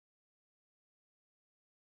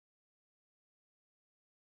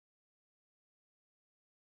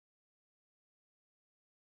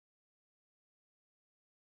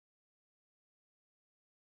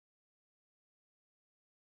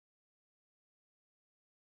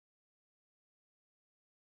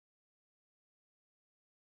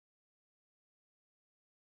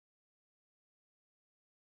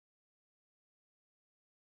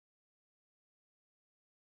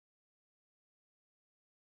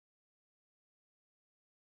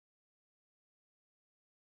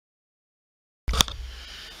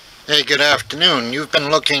Hey, good afternoon. You've been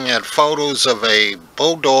looking at photos of a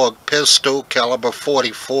Bulldog pistol caliber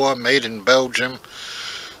 .44 made in Belgium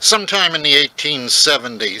sometime in the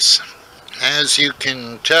 1870s. As you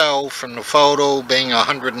can tell from the photo, being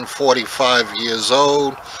 145 years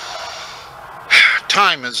old,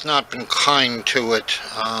 time has not been kind to it.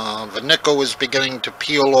 The nickel is beginning to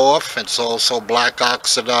peel off. It's also black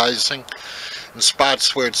oxidizing. In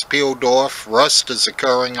spots where it's peeled off, rust is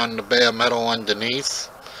occurring on the bare metal underneath.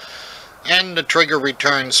 And the trigger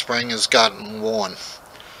return spring has gotten worn.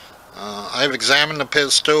 I've examined the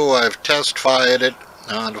pistol, I've test fired it.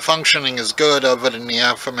 The functioning is good other than the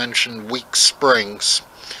aforementioned weak springs.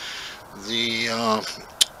 The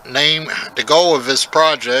goal of this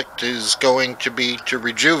project is going to be to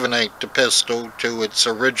rejuvenate the pistol to its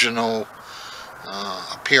original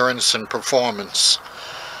appearance and performance.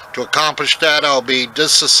 To accomplish that, I'll be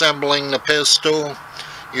disassembling the pistol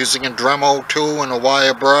using a Dremel tool and a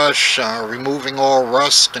wire brush, removing all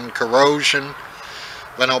rust and corrosion.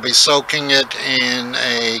 Then I'll be soaking it in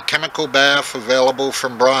a chemical bath available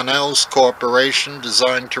from Brunel's Corporation,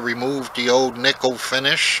 designed to remove the old nickel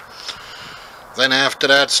finish. Then after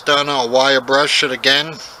that's done, I'll wire brush it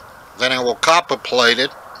again. Then I will copper plate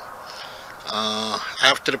it.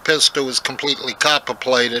 After the pistol is completely copper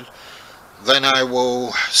plated, then I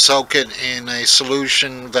will soak it in a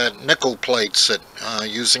solution that nickel plates it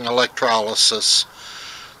using electrolysis.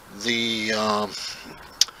 The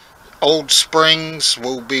old springs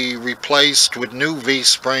will be replaced with new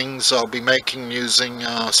V-springs I'll be making using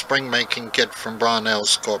a spring making kit from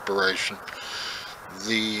Brunel's Corporation.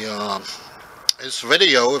 This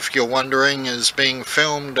video, if you're wondering, is being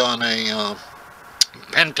filmed on a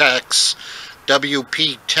Pentax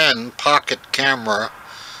WP10 pocket camera.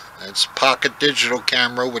 It's pocket digital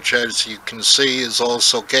camera, which, as you can see, is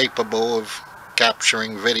also capable of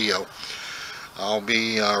capturing video. I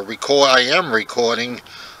am recording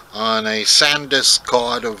on a SanDisk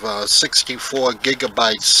card of 64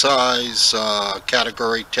 gigabyte size,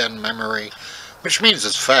 category 10 memory, which means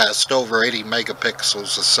it's fast, over 80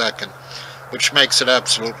 megapixels a second, which makes it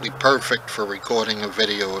absolutely perfect for recording a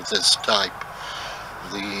video of this type.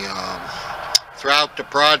 Throughout the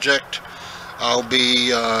project, I'll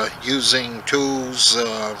be using tools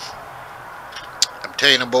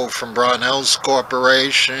obtainable from Brunel's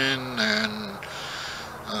Corporation and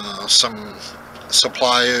some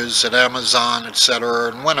suppliers at Amazon,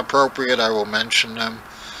 etc. And when appropriate, I will mention them.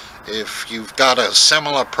 If you've got a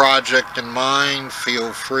similar project in mind,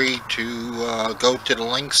 feel free to go to the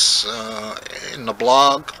links in the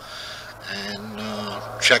blog and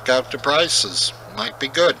check out the prices. Might be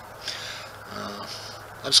good.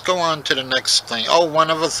 Let's go on to the next thing. Oh,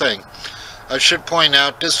 one other thing. I should point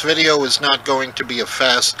out, this video is not going to be a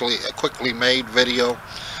quickly made video.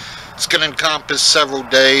 It's going to encompass several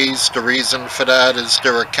days. The reason for that is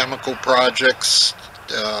there are chemical projects,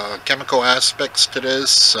 chemical aspects to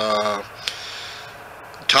this.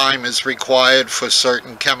 Time is required for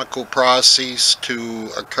certain chemical processes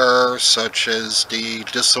to occur, such as the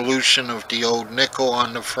dissolution of the old nickel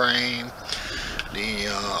on the frame, the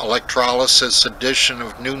electrolysis addition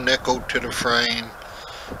of new nickel to the frame,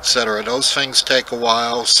 etc. Those things take a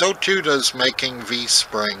while. So too does making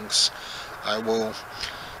V-springs. I will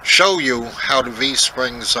show you how the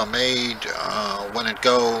V-springs are made when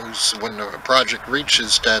the project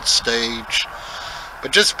reaches that stage.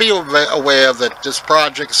 But just be aware that this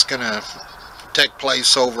project's going to take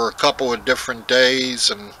place over a couple of different days,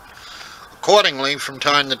 and accordingly, from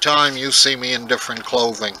time to time, you see me in different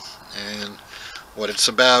clothing. And what it's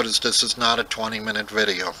about is this is not a 20-minute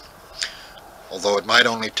video, although it might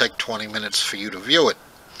only take 20 minutes for you to view it.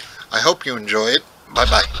 I hope you enjoy it.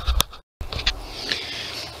 Bye-bye.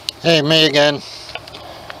 Hey, me again.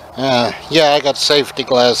 Yeah, I got safety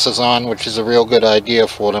glasses on, which is a real good idea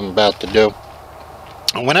for what I'm about to do.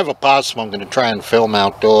 And whenever possible, I'm going to try and film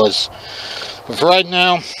outdoors. But for right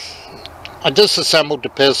now, I disassembled the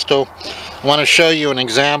pistol. I want to show you an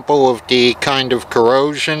example of the kind of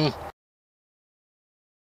corrosion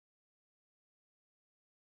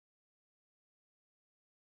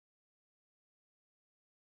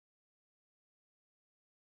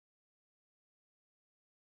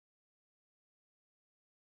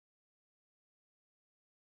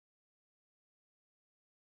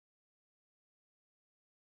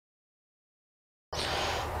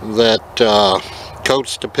that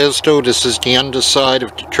coats the pistol. This is the underside of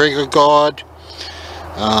the trigger guard.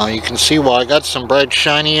 You can see I got some bright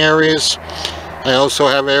shiny areas. I also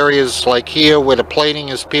have areas like here where the plating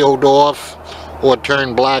is peeled off or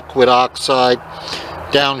turned black with oxide.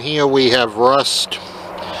 Down here we have rust.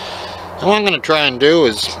 And what I'm going to try and do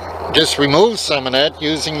is just remove some of that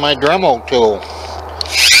using my Dremel tool.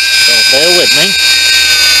 So bear with me.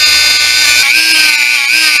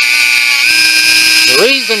 The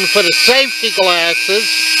reason for the safety glasses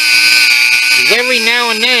is every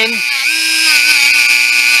now and then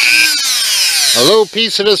a little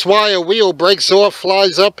piece of this wire wheel breaks off,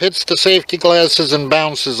 flies up, hits the safety glasses and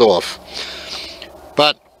bounces off.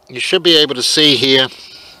 But you should be able to see here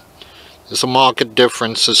there's a marked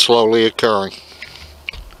difference is slowly occurring.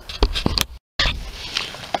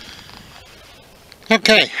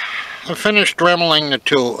 Okay, I finished dremeling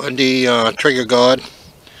the trigger guard.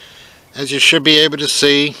 As you should be able to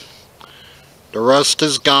see, the rust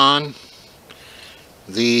is gone.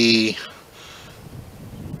 The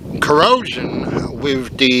corrosion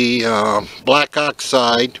with the black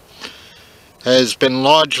oxide has been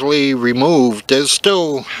largely removed. There's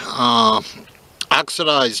still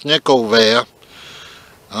oxidized nickel there,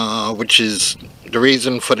 which is the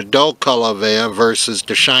reason for the dull color there versus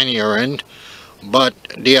the shinier end, but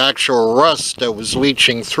the actual rust that was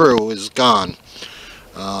leaching through is gone.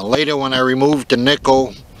 Later, when I remove the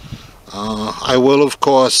nickel, I will of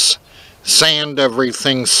course sand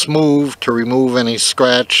everything smooth to remove any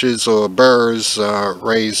scratches or burrs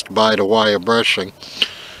raised by the wire brushing.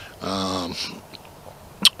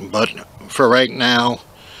 But for right now,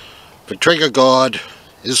 the trigger guard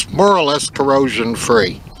is more or less corrosion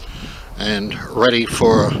free and ready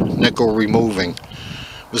for nickel removing.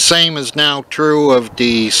 The same is now true of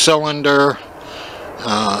the cylinder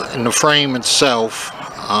and the frame itself.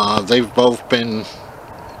 They've both been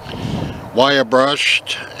wire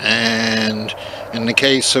brushed, and in the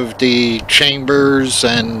case of the chambers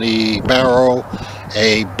and the barrel,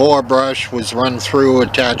 a bore brush was run through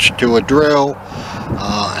attached to a drill,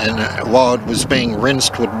 and while it was being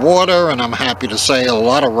rinsed with water, and I'm happy to say a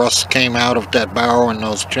lot of rust came out of that barrel and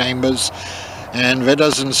those chambers, and there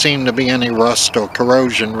doesn't seem to be any rust or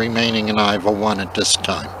corrosion remaining in either one at this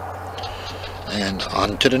time. And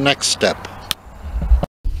on to the next step.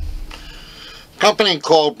 A company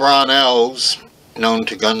called Brownells, known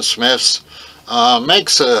to gunsmiths,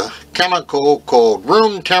 makes a chemical called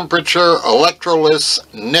room temperature electroless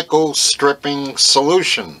nickel stripping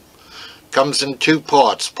solution. Comes in two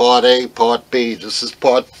parts, part A, part B. This is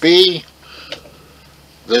part B.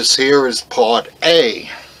 This here is part A.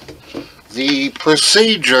 The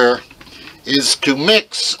procedure is to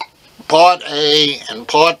mix part A and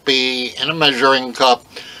part B in a measuring cup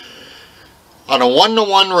on a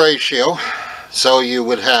 1-to-1 ratio. So you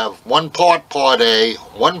would have 1 part part A,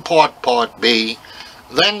 1 part part B.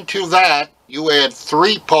 Then to that you add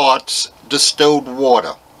 3 parts distilled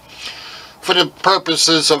water. For the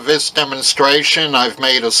purposes of this demonstration, I've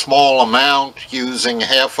made a small amount using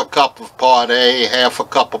half a cup of part A, half a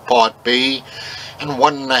cup of part B, and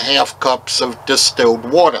 1.5 cups of distilled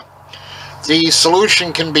water. The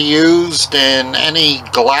solution can be used in any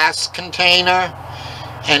glass container,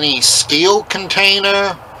 any steel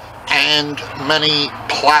container, and many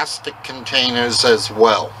plastic containers as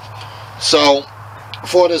well. So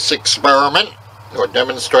for this experiment or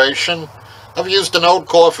demonstration, I've used an old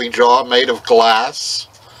coffee jar made of glass,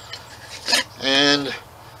 and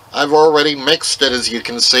I've already mixed it. As you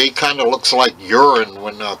can see, kind of looks like urine,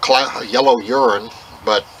 when yellow urine,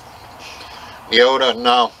 but Yoda,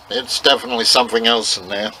 no, it's definitely something else in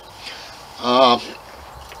there.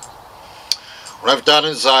 What I've done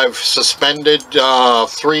is I've suspended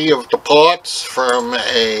 3 of the parts from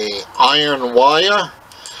a iron wire,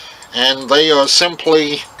 and they are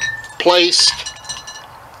simply placed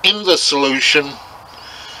in the solution,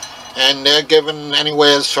 and they're given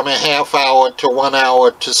anywhere from a half hour to 1 hour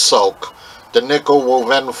to soak. The nickel will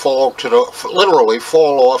then fall to literally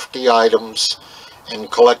fall off the items and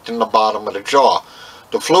collect in the bottom of the jar.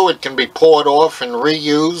 The fluid can be poured off and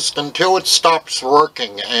reused until it stops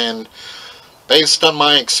working, and based on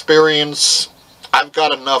my experience, I've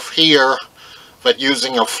got enough here that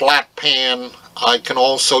using a flat pan, I can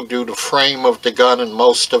also do the frame of the gun and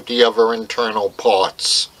most of the other internal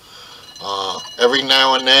parts. Every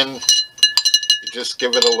now and then, you just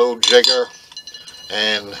give it a little jigger,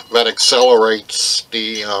 and that accelerates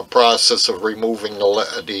the process of removing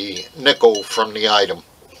the nickel from the item.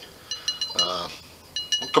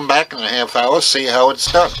 We'll come back in a half hour, see how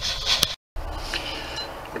it's done.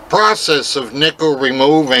 The process of nickel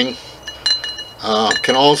removing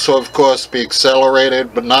can also, of course, be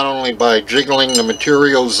accelerated, but not only by jiggling the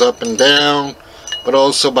materials up and down, but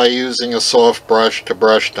also by using a soft brush to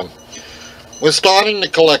brush them. We're starting to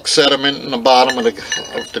collect sediment in the bottom of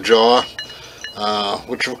the jar,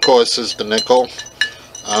 which of course is the nickel.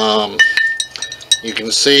 You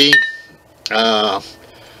can see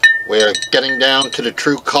We're getting down to the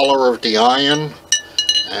true color of the iron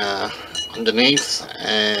underneath,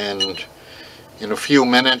 and in a few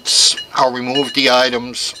minutes I'll remove the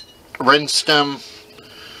items, rinse them,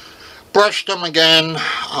 brush them again,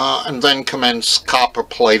 and then commence copper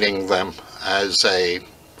plating them as a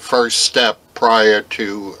first step prior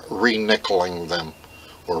to re-nickeling them,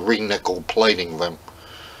 or re-nickel plating them.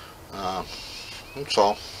 That's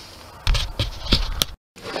all.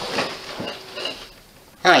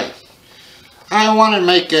 Hi. I want to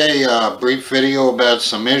make a brief video about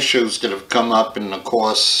some issues that have come up in the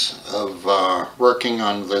course of working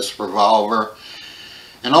on this revolver,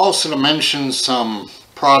 and also to mention some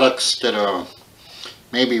products that are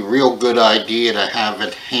maybe a real good idea to have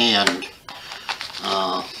at hand.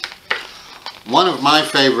 One of my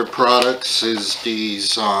favorite products is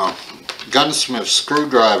these gunsmith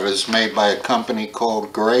screwdrivers made by a company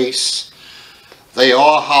called Grace. They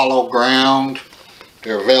are hollow ground.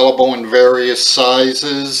 They're available in various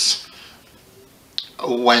sizes.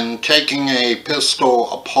 When taking a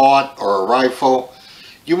pistol apart or a rifle,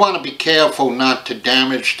 you want to be careful not to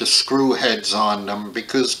damage the screw heads on them,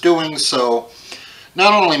 because doing so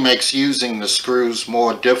not only makes using the screws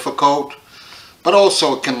more difficult, but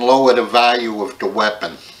also it can lower the value of the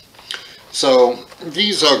weapon. So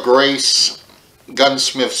these are Grace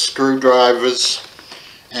gunsmith screwdrivers,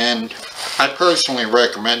 and I personally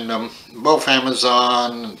recommend them. Both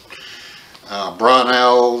Amazon,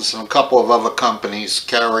 Brownells, and a couple of other companies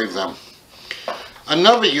carry them.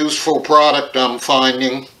 Another useful product I'm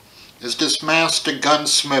finding is this Master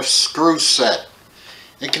Gunsmith screw set.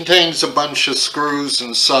 It contains a bunch of screws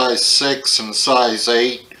in size 6 and size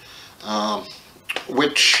 8,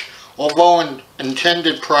 which, although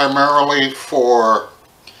intended primarily for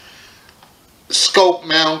scope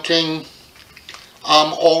mounting,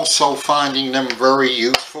 I'm also finding them very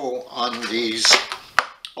useful on these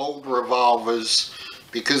old revolvers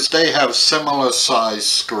because they have similar size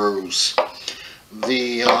screws.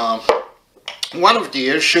 One of the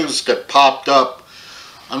issues that popped up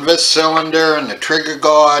on this cylinder and the trigger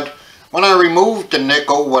guard, when I removed the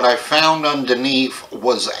nickel, what I found underneath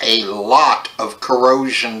was a lot of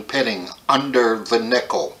corrosion pitting under the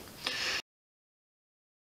nickel.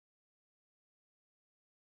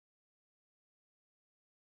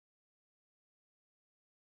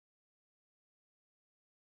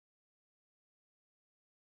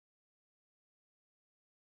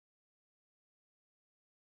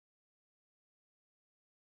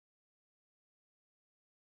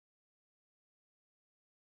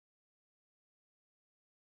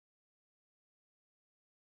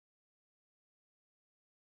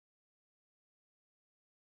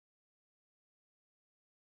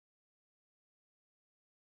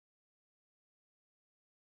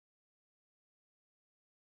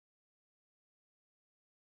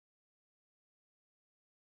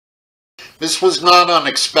 This was not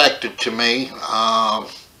unexpected to me,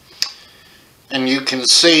 and you can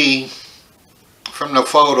see from the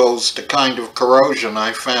photos the kind of corrosion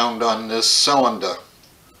I found on this cylinder.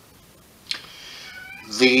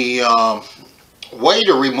 The way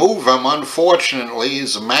to remove them, unfortunately,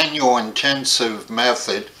 is a manual intensive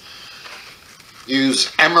method.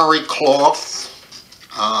 Use emery cloth.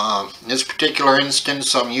 In this particular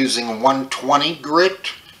instance I'm using 120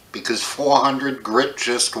 grit because 400 grit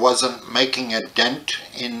just wasn't making a dent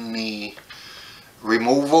in the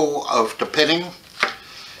removal of the pitting.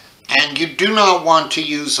 And you do not want to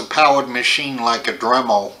use a powered machine like a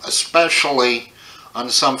Dremel, especially on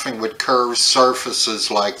something with curved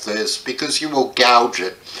surfaces like this, because you will gouge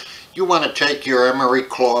it. You want to take your emery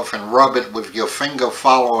cloth and rub it with your finger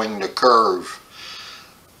following the curve.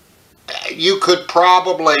 You could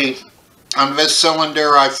probably, on this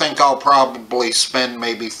cylinder, I think I'll probably spend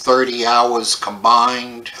maybe 30 hours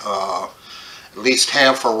combined, at least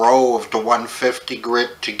half a row of the 150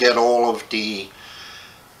 grit to get all of the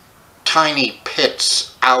tiny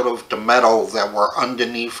pits out of the metal that were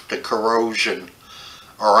underneath the corrosion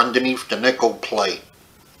or underneath the nickel plate.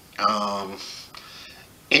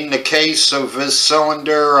 In the case of this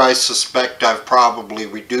cylinder, I suspect I've probably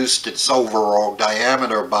reduced its overall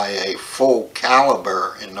diameter by a full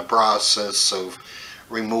caliber in the process of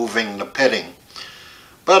removing the pitting.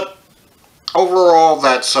 But overall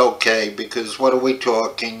that's okay, because what are we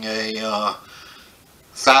talking, a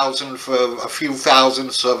few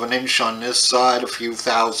thousandths of an inch on this side, a few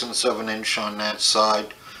thousandths of an inch on that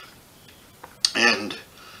side, and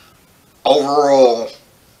overall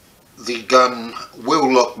the gun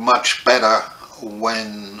will look much better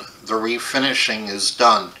when the refinishing is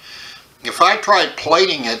done. If I tried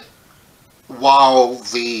plating it while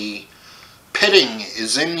the pitting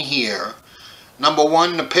is in here, Number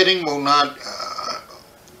one, the pitting will not,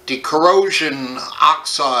 the corrosion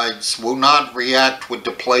oxides will not react with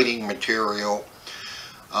the plating material.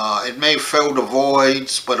 It may fill the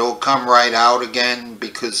voids, but it'll come right out again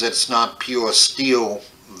because it's not pure steel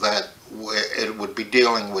that it would be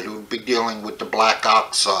dealing with. It would be dealing with the black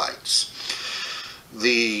oxides.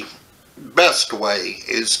 The best way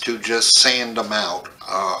is to just sand them out.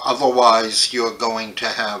 Otherwise, you're going to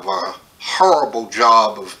have a horrible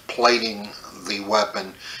job of plating the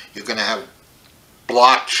weapon. You're going to have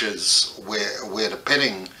blotches where the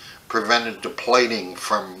pitting prevented the plating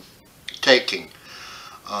from taking.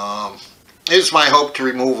 It's my hope to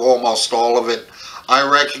remove almost all of it. I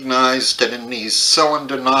recognize that in these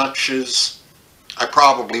cylinder notches, I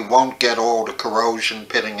probably won't get all the corrosion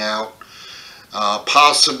pitting out.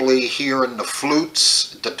 Possibly here in the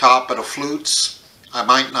flutes, at the top of the flutes, I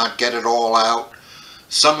might not get it all out.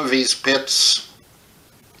 Some of these pits,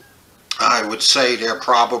 I would say they're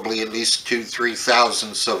probably at least 2-3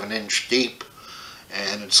 thousandths of an inch deep,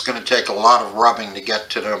 and it's going to take a lot of rubbing to get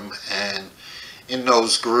to them, and in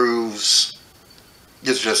those grooves,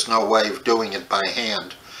 there's just no way of doing it by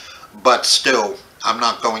hand. But still, I'm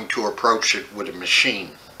not going to approach it with a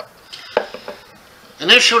machine. An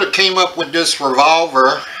issue that came up with this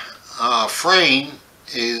revolver frame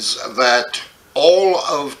is that all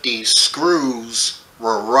of the screws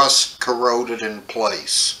were rust corroded in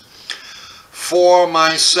place. For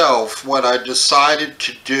myself, what I decided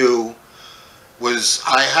to do was,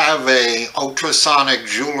 I have a ultrasonic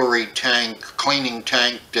jewelry tank, cleaning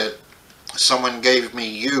tank that someone gave me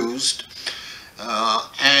used,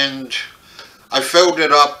 and I filled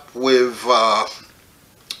it up with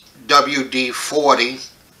WD-40,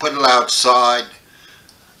 put it outside,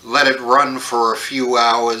 let it run for a few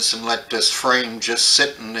hours, and let this frame just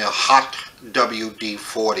sit in the hot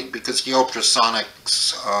WD-40, because the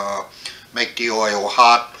ultrasonics make the oil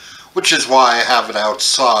hot, which is why I have it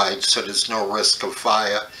outside, so there's no risk of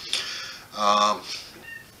fire. I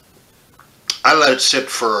let it sit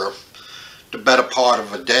for the better part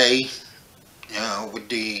of a day, with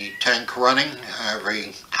the tank running.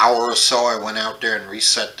 Every hour or so I went out there and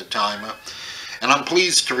reset the timer. And I'm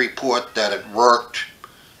pleased to report that it worked,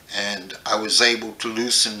 and I was able to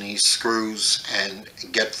loosen these screws and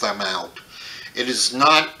get them out. It is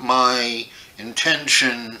not my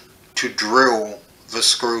intention to drill the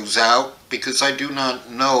screws out, because I do not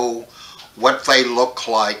know what they look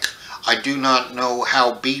like. I do not know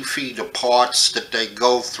how beefy the parts that they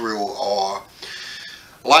go through are.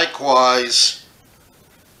 Likewise,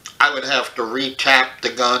 I would have to re-tap the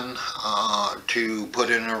gun to put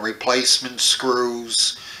in a replacement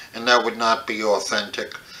screws, and that would not be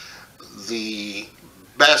authentic. The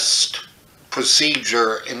best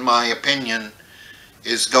procedure, in my opinion,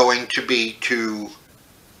 is going to be to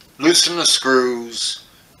loosen the screws,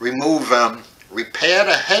 remove them, repair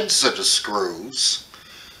the heads of the screws,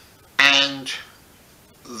 and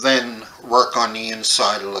then work on the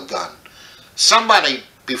inside of the gun. Somebody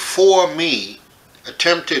before me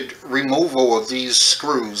attempted removal of these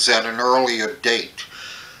screws at an earlier date.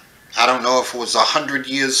 I don't know if it was 100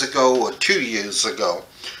 years ago or 2 years ago.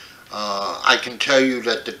 I can tell you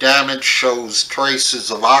that the damage shows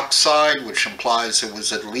traces of oxide, which implies it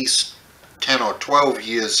was at least 10 or 12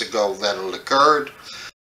 years ago that it occurred.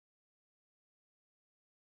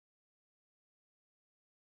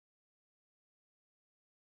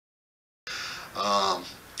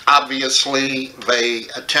 Obviously, they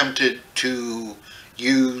attempted to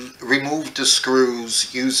remove the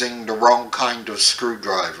screws using the wrong kind of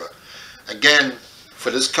screwdriver. Again, for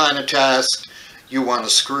this kind of task, you want a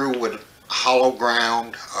screw with hollow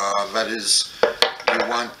ground. That is, you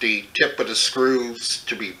want the tip of the screws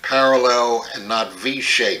to be parallel and not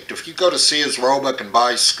V-shaped. If you go to Sears Roebuck and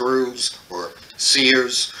buy screws, or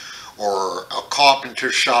Sears, or a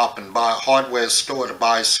carpenter shop and buy a hardware store to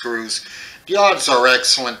buy screws, the odds are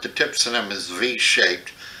excellent the tips of them is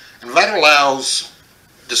V-shaped, and that allows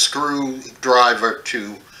the screwdriver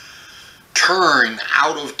to turn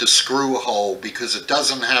out of the screw hole because it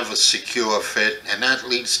doesn't have a secure fit, and that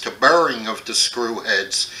leads to burring of the screw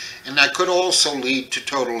heads, and that could also lead to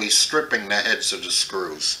totally stripping the heads of the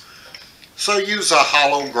screws. So use a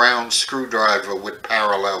hollow ground screwdriver with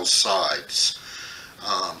parallel sides.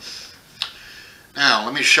 Now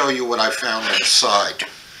let me show you what I found inside.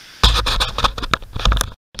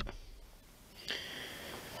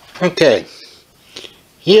 Okay,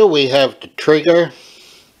 here we have the trigger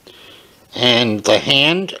and the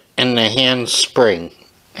hand spring.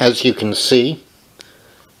 As you can see,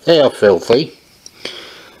 they are filthy.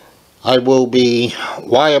 I will be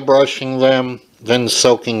wire brushing them, then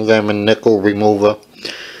soaking them in nickel remover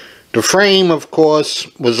The frame, of course,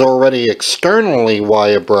 was already externally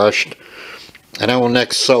wire brushed, and I will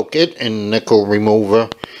next soak it in nickel remover,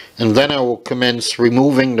 and then I will commence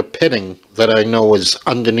removing the pitting that I know is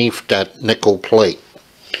underneath that nickel plate.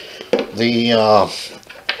 The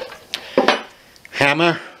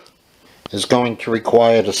hammer is going to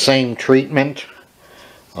require the same treatment.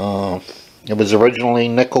 It was originally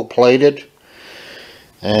nickel plated,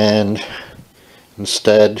 and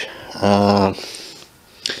instead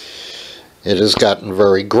it has gotten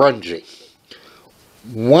very grungy.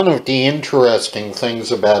 One of the interesting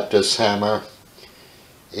things about this hammer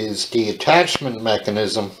is the attachment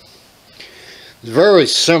mechanism. It's very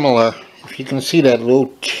similar. If you can see that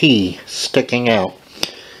little T sticking out,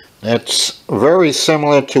 that's very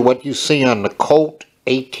similar to what you see on the Colt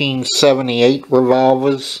 1878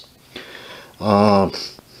 revolvers, where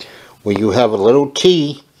you have a little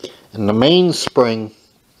T and the mainspring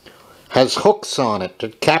has hooks on it to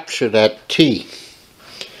capture that T.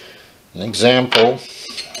 An example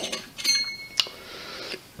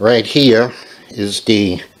right here is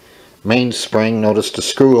the mainspring. Notice the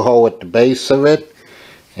screw hole at the base of it,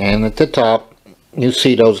 and at the top you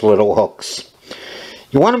see those little hooks.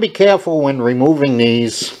 You want to be careful when removing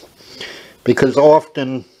these, because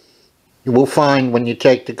often you will find when you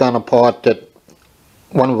take the gun apart that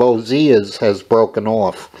one of those ears has broken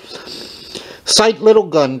off. Sight Little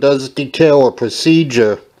Gun does detail a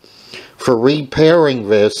procedure for repairing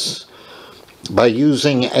this by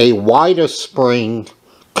using a wider spring,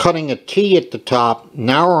 cutting a T at the top,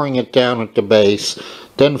 narrowing it down at the base,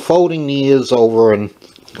 then folding the ears over and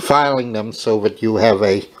filing them so that you have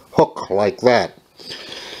a hook like that.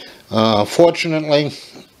 Fortunately,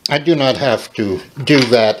 I do not have to do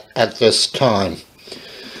that at this time.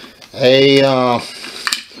 A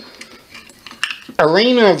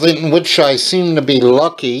arena in which I seem to be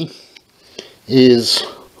lucky is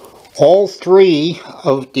all three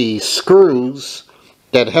of the screws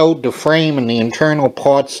that held the frame and the internal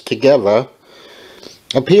parts together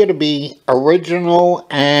appear to be original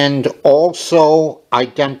and also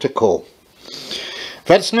identical.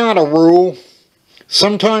 That's not a rule.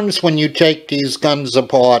 Sometimes when you take these guns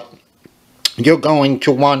apart, you're going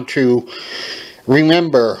to want to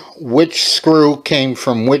remember which screw came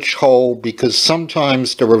from which hole, because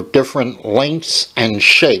sometimes there are different lengths and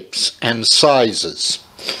shapes and sizes.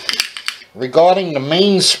 Regarding the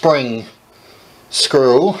mainspring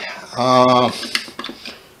screw,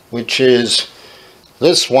 which is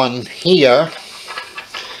this one here,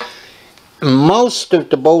 most of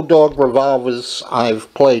the Bulldog revolvers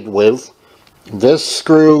I've played with, this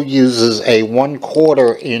screw uses a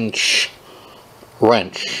 1/4 inch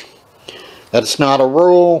wrench. That's not a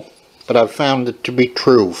rule, but I've found it to be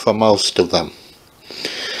true for most of them.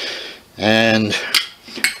 And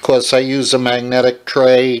of course I use a magnetic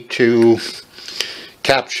tray to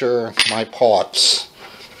capture my parts.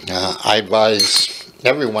 I advise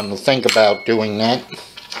everyone to think about doing that.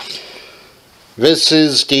 This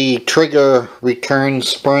is the trigger return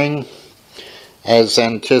spring. As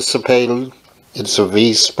anticipated, it's a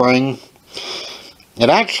V-spring. It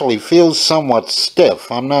actually feels somewhat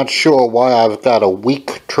stiff. I'm not sure why I've got a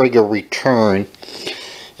weak trigger return.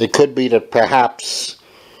 It could be that perhaps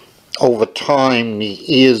over time the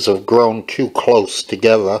ears have grown too close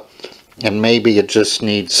together, and maybe it just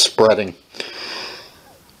needs spreading.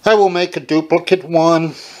 I will make a duplicate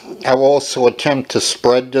one. I will also attempt to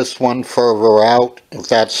spread this one further out. If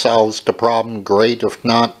that solves the problem, great. If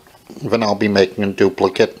not, then I'll be making a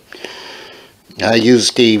duplicate. I use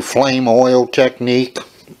the flame oil technique.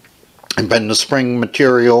 I bend the spring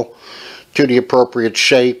material to the appropriate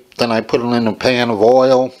shape. Then I put it in a pan of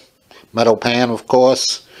oil, metal pan of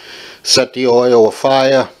course. Set the oil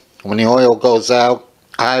afire. When the oil goes out,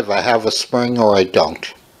 I either have a spring or I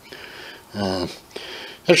don't.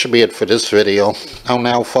 That should be it for this video. I'll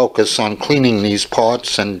now focus on cleaning these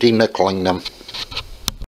parts and denickeling them.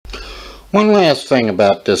 One last thing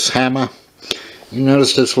about this hammer. You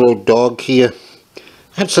notice this little dog here?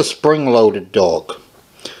 That's a spring-loaded dog.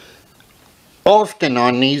 Often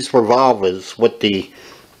on these revolvers, what the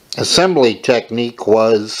assembly technique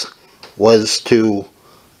was to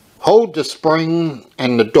hold the spring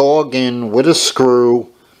and the dog in with a screw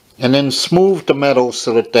and then smooth the metal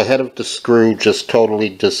so that the head of the screw just totally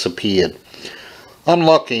disappeared.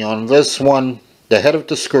 Unlucky on this one, the head of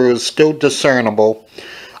the screw is still discernible.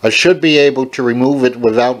 I should be able to remove it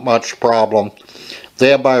without much problem,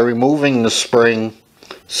 thereby removing the spring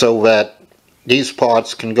so that these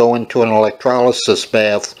parts can go into an electrolysis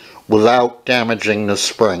bath without damaging the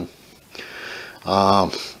spring.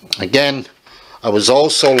 Again, I was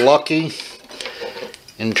also lucky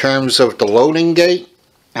in terms of the loading gate.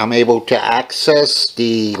 I'm able to access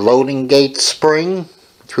the loading gate spring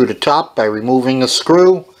through the top by removing a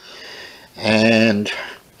screw, and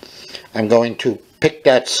I'm going to pick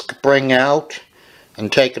that spring out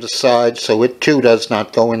and take it aside so it too does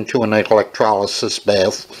not go into an electrolysis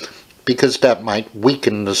bath, because that might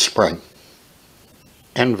weaken the spring.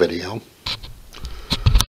 End video.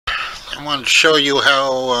 I want to show you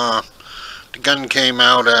how the gun came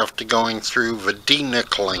out after going through the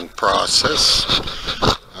denickeling process.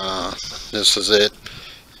 This is it.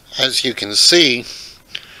 As you can see,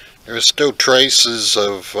 there are still traces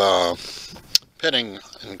of pitting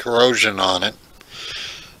and corrosion on it.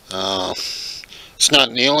 It's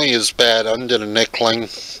not nearly as bad under the nickeling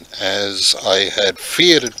as I had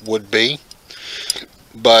feared it would be,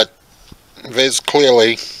 but there's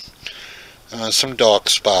clearly some dark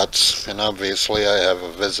spots, and obviously I have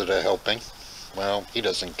a visitor helping. Well, he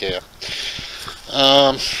doesn't care.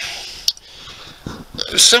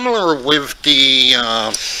 Similar with the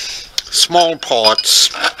small parts,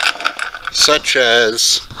 such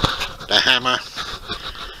as the hammer,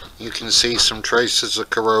 you can see some traces of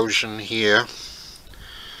corrosion here.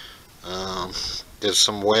 There's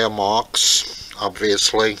some wear marks,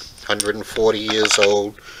 obviously 140 years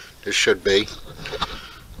old. This should be.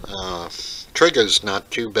 Trigger's not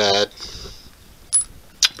too bad,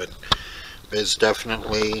 but there's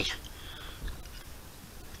definitely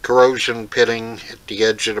corrosion pitting at the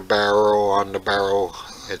edge of the barrel, on the barrel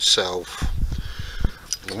itself.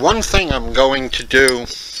 One thing I'm going to do,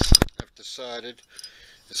 I've decided,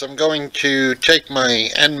 is I'm going to take my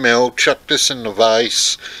end mill, chuck this in the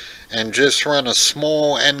vise, and just run a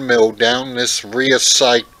small end mill down this rear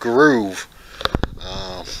sight groove,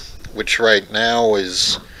 which right now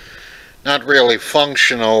is not really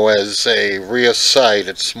functional as a rear sight.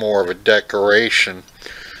 It's more of a decoration.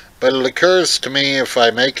 But it occurs to me, if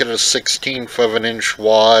I make it a 1/16 of an inch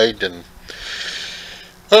wide and,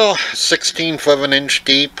 well, 1/16 of an inch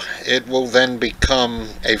deep, it will then become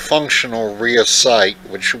a functional rear sight,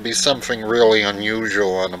 which would be something really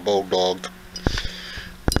unusual on a Bulldog.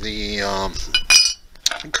 The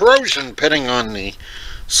corrosion pitting on the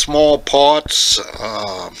small parts,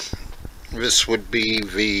 this would be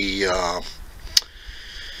the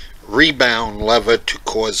rebound lever to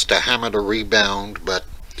cause the hammer to rebound, but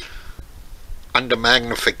under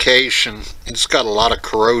magnification, it's got a lot of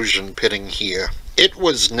corrosion pitting here. It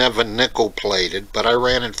was never nickel plated, but I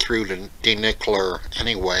ran it through the denickler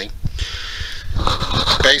anyway.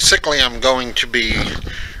 Basically, I'm going to be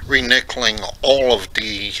renickeling all of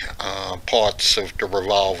the parts of the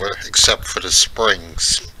revolver except for the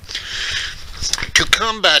springs. To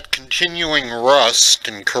combat continuing rust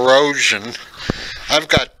and corrosion, I've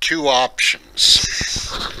got two options.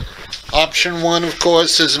 Option one, of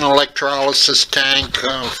course, is an electrolysis tank,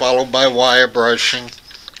 followed by wire brushing.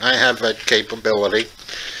 I have that capability.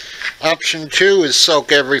 Option two is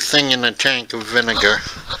soak everything in a tank of vinegar.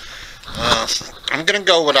 I'm going to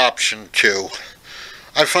go with option two.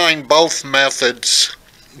 I find both methods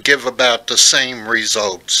give about the same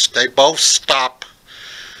results. They both stop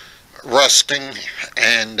rusting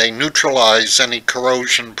and they neutralize any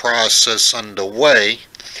corrosion process underway.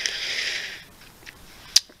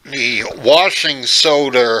 The washing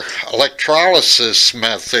soda electrolysis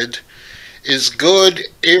method is good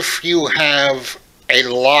if you have a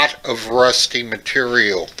lot of rusty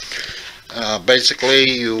material. Basically,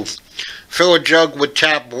 you fill a jug with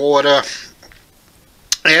tap water,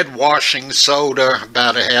 add washing soda,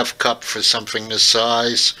 about a half cup for something this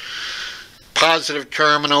size. Positive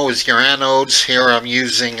terminal is your anodes. Here I'm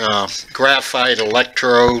using graphite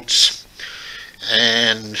electrodes,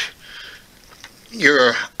 and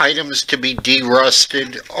your items to be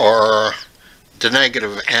derusted are the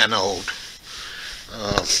negative anode.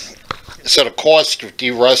 So the cost of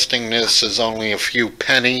derusting this is only a few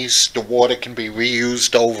pennies. The water can be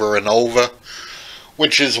reused over and over,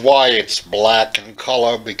 which is why it's black in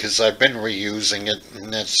color, because I've been reusing it,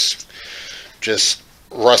 and it's just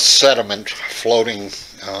rust sediment floating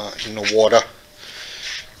in the water.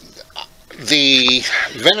 The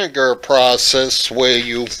vinegar process, where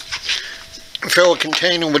you fill a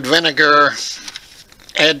container with vinegar,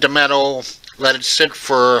 add the metal, let it sit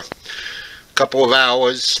for a couple of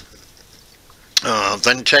hours,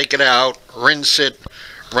 then take it out, rinse it,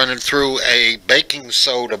 run it through a baking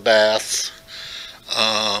soda bath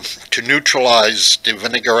to neutralize the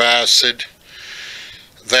vinegar acid,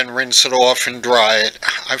 then rinse it off and dry it.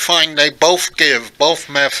 I find both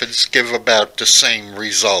methods give about the same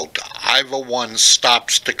result. Either one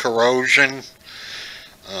stops the corrosion,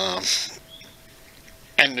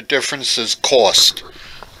 and the difference is cost.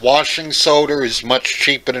 Washing soda is much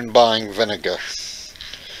cheaper than buying vinegar.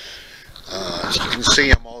 As you can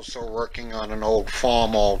see, I'm also working on an old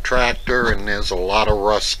farm tractor, and there's a lot of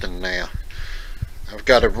rust in there. I've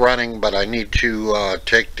got it running, but I need to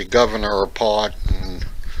take the governor apart and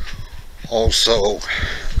also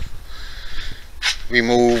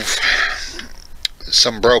remove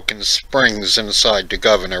some broken springs inside the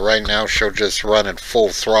governor. Right now she'll just run at full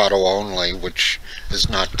throttle only, which is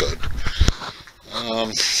not good.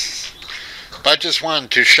 But I just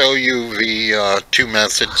wanted to show you the two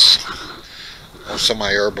methods. Also my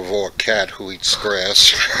herbivore cat who eats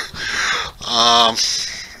grass.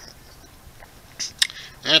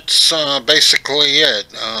 That's basically it.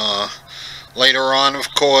 Later on,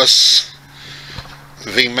 of course,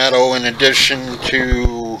 the metal, in addition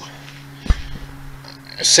to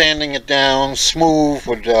sanding it down smooth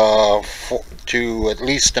with to at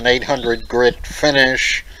least an 800 grit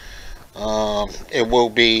finish, it will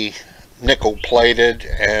be nickel plated,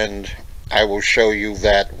 and I will show you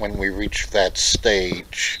that when we reach that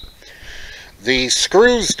stage. The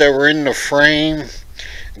screws that were in the frame,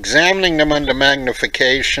 examining them under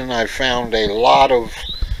magnification, I found a lot of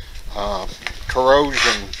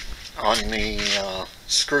corrosion on the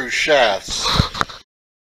screw shafts.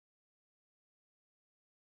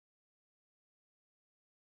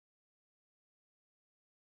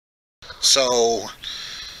 So,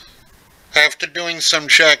 after doing some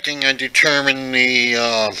checking, I determined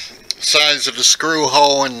the size of the screw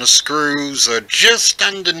hole and the screws are just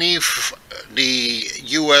underneath the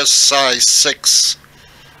US size 6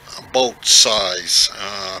 bolt size.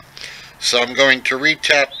 So I'm going to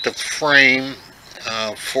retap the frame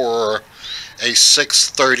for a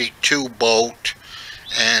 632 bolt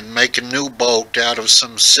and make a new bolt out of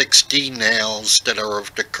some 6D nails that are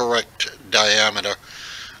of the correct diameter.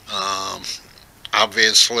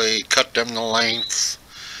 Obviously cut them the length,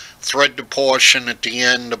 thread the portion at the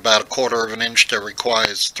end about 1/4 of an inch that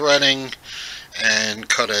requires threading, and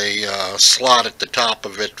cut a slot at the top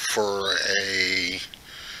of it for a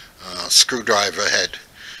screwdriver head.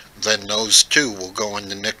 Then those two will go in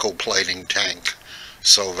the nickel plating tank,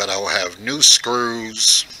 so that I'll have new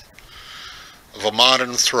screws of a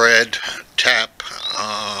modern thread, tap,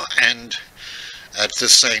 and at the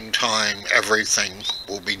same time everything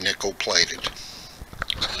will be nickel plated.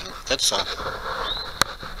 That's all.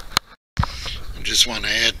 I just want to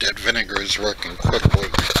add that vinegar is working quickly.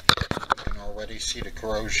 You can already see the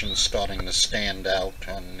corrosion starting to stand out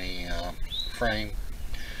on the frame,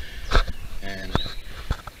 and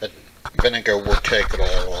that vinegar will take it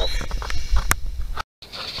all off.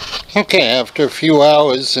 Okay, after a few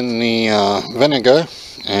hours in the vinegar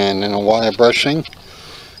and in a wire brushing,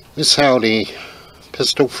 this is how the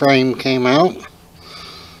pistol frame came out.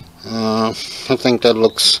 I think that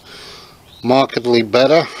looks markedly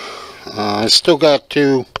better. I still got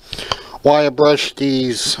to wire brush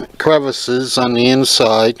these crevices on the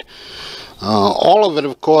inside. All of it,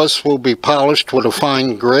 of course, will be polished with a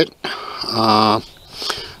fine grit, but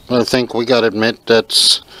I think we got to admit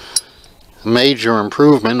that's a major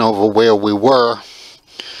improvement over where we were.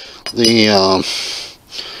 The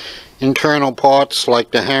internal parts,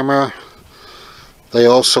 like the hammer, they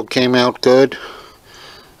also came out good.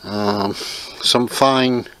 Some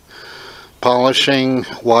fine polishing,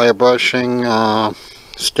 wire brushing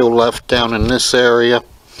still left down in this area,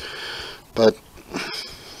 but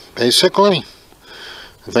basically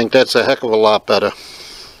I think that's a heck of a lot better.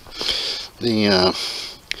 The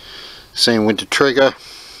same with the trigger.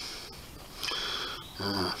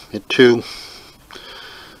 It too,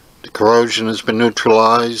 the corrosion has been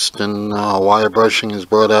neutralized, and wire brushing has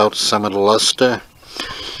brought out some of the luster.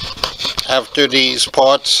 After these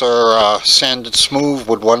parts are sanded smooth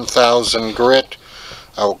with 1000 grit,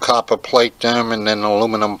 I will copper plate them and then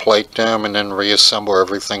aluminum plate them and then reassemble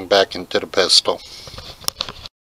everything back into the pistol.